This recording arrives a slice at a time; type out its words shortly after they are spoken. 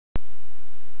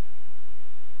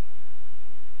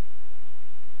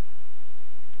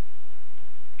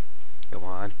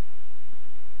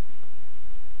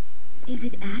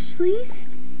Ashley's?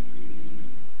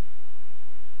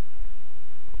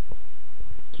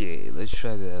 Okay, let's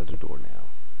try the other door now.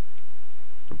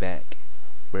 We're back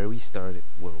where we started,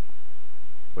 well,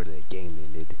 where the game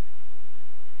ended.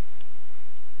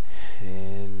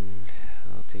 And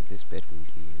I'll take this bedroom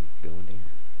key and go in there.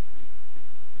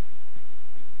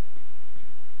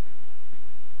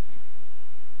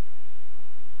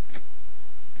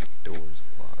 Door's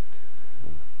locked.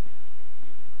 Huh.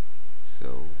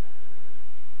 So,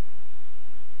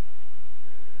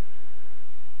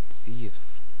 let's see if,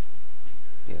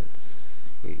 yeah,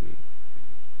 wait.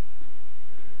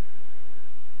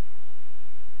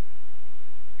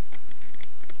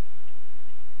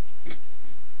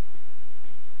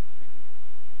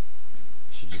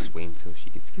 Should just wait until she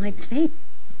gets killed. My babe.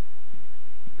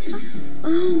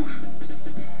 Oh.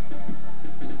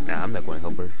 Nah, I'm not going to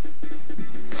help her.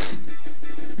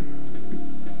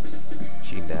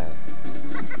 She can die.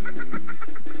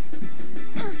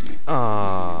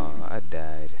 Aww, I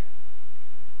died.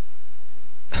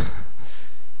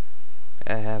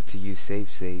 I have to use save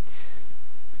states.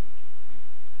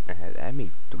 I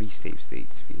made 3 save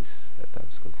states because I thought I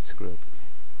was going to screw up.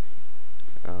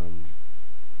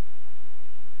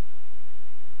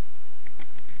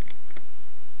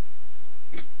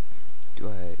 Do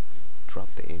I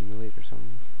drop the amulet or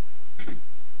something?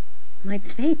 My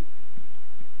babe.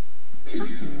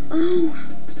 Oh.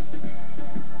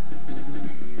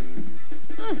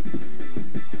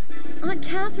 Aunt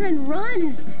Catherine,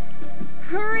 run!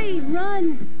 Hurry,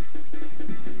 run!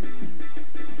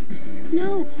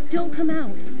 No, don't come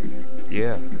out.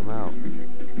 Yeah, come out.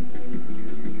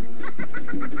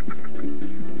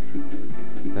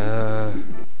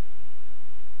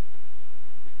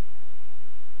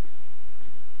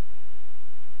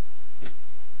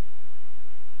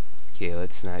 Okay,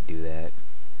 let's not do that.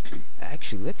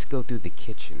 Actually, let's go through the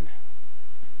kitchen.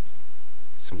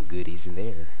 Some goodies in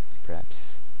there,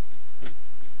 perhaps.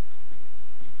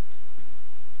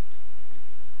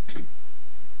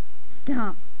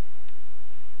 Stop.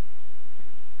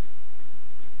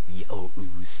 Yellow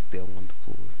ooze still on the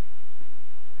floor.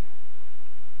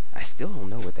 I still don't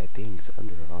know what that thing's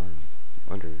under her arm.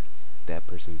 Under that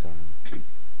person's arm.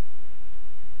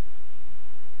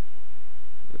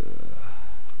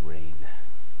 Rain.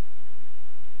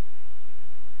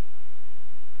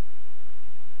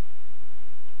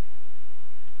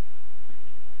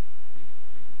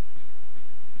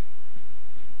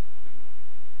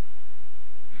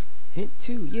 Hint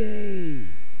 2, yay!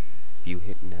 View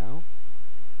hint now?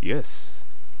 Yes.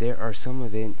 There are some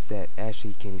events that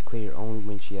Ashley can clear only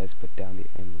when she has put down the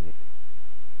amulet.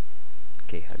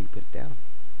 Okay, how do you put it down?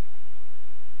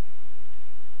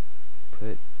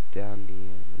 Put down the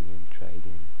amulet and then try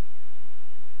again.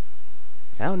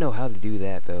 I don't know how to do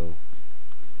that though.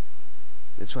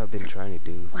 That's what I've been trying to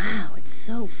do. Wow, it's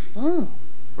so full.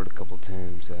 For the couple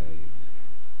times I've,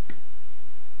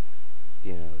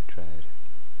 tried.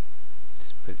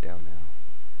 Just put it down now.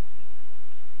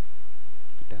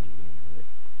 Put down the amulet.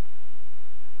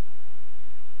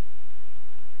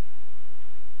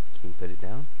 Can you put it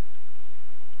down?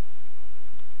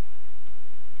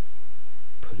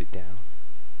 Put it down.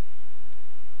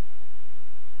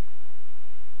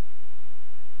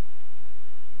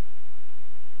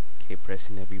 Okay,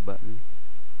 pressing every button.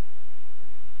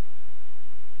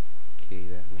 Okay,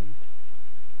 that one.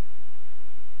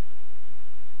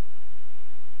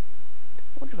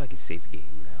 I wonder if I can save the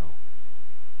game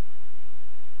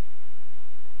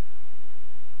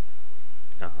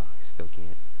now. Still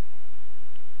can't.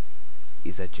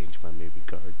 Because I changed my memory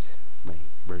cards. My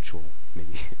virtual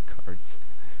memory cards.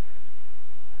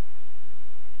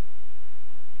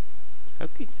 How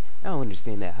can I don't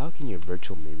understand that. How can your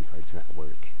virtual memory cards not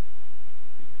work?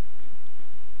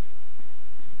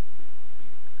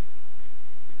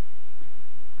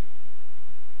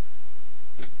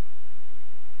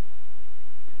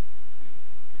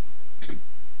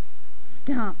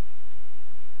 Stop.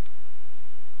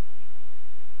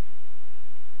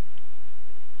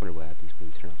 Wonder what happens when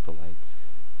you turn off the lights.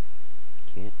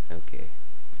 Can't? Okay.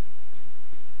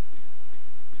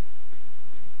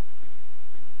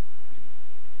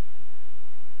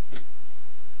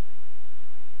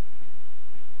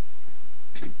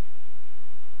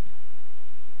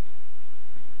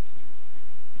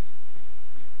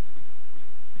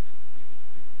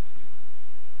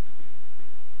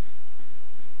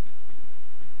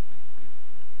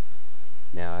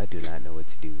 Now I do not know what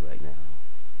to do right now.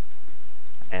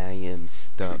 I am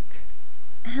stuck.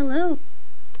 Hello.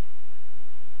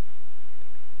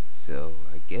 So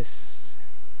I guess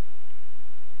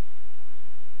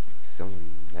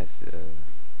someone has to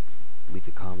leave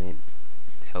a comment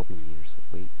helping me or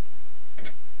something.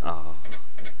 Oh.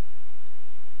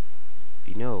 If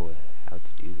you know how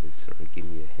to do this, or give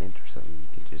me a hint or something, you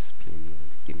can just PM me or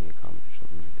give me a comment or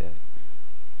something like that.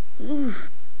 Ooh.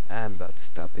 I'm about to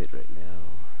stop it right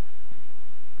now.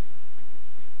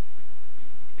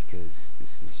 Because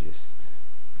this is just...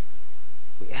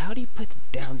 Wait, how do you put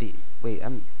down the... Wait, I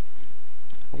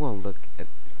want to look at...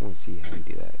 I want to see how you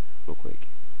do that real quick.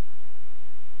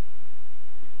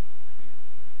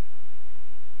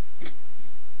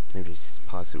 Let me just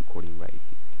pause the recording right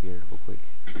here real quick.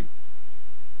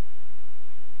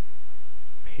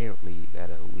 Apparently you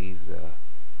gotta leave the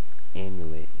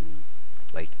amulet in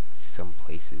like some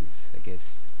places, I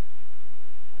guess.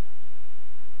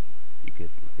 You could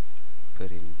like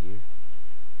put in here.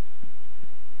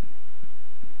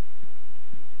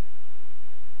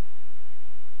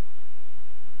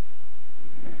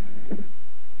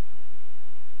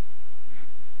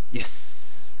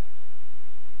 Yes.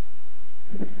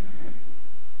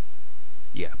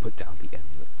 Yeah, put down the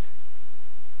amulet.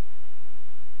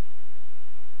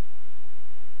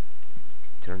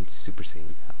 Turn to Super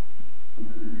Saiyan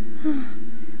now.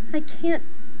 I can't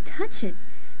touch it.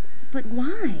 But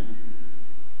why?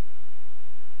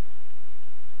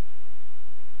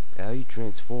 How you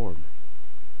transform?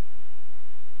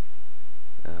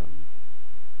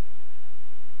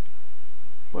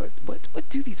 What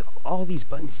do all these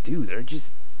buttons do? Are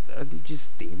they just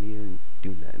standing here and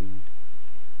do nothing?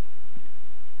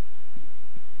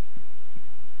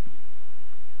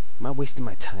 Am I wasting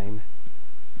my time?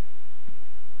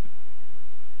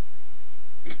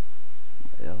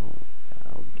 Well,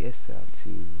 I'll guess I'll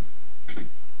too.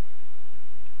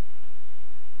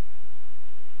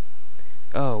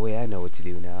 Oh wait, I know what to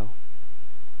do now.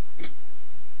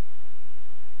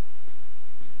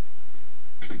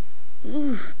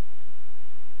 Ooh.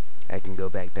 I can go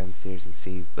back downstairs and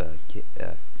save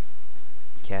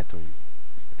Catherine.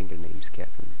 I think her name's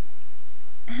Catherine.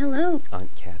 Hello.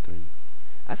 Aunt Catherine.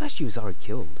 I thought she was already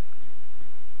killed.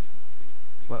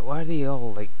 Why are they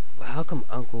all like? How come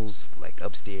Uncle's like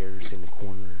upstairs in the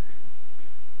corner?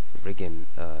 Friggin'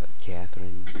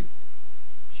 Catherine.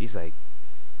 She's like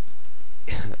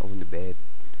on the bed,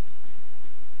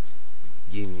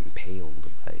 getting impaled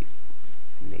by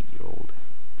an 8-year-old.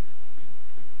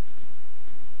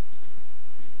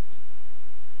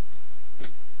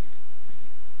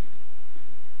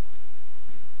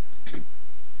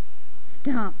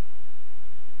 Stop.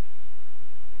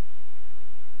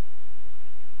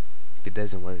 If it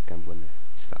doesn't work, I'm gonna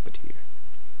stop it here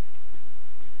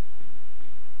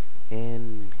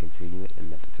and continue it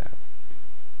another time.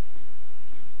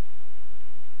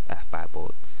 5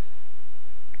 bullets.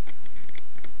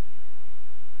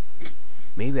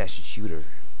 Maybe I should shoot her.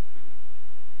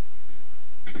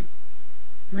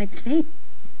 My face.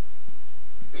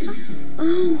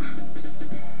 Oh.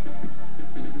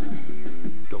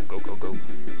 Go, go, go, go.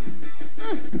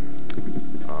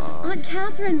 Aunt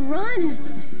Catherine, run!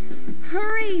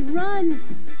 Hurry, run!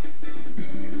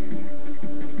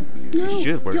 No,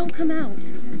 should work. don't come out.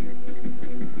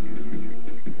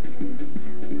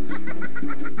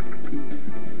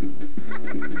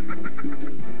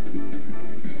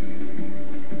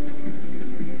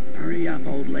 Hurry up,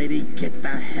 old lady. Get the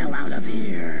hell out of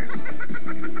here.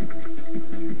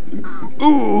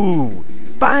 Ooh!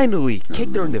 Finally!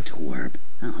 Kicked her in the... Twerp.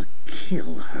 I'll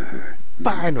kill her.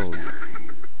 Finally!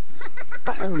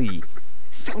 Finally!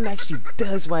 Someone actually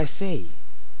does what I say.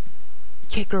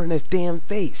 Kick her in the damn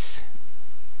face.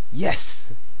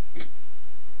 Yes!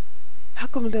 How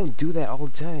come they don't do that all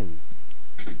the time?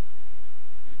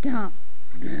 Stop.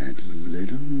 That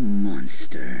little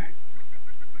monster.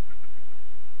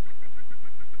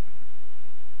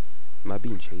 Am I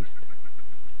being chased?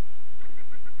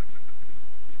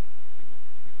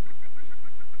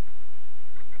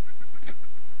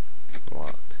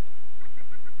 Blocked.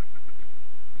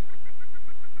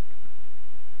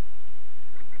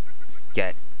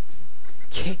 Got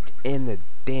kicked in the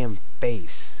damn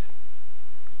face.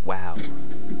 Wow.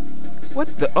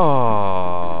 What the?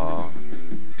 Oh!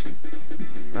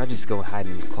 I'll just go hide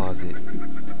in the closet.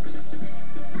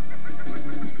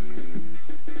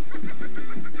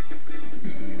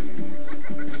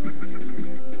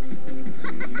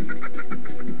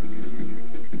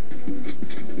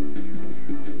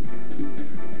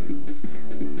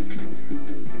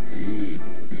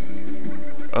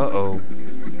 Uh-oh.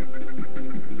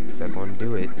 Is that going to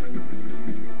do it?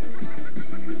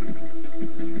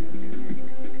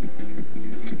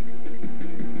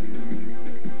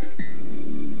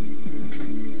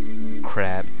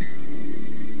 Crap.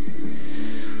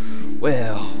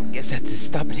 Well, guess I have to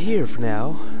stop it here for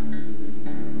now.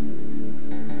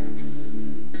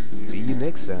 you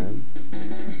next time.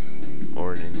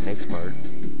 Or in the next part.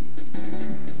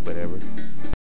 Whatever.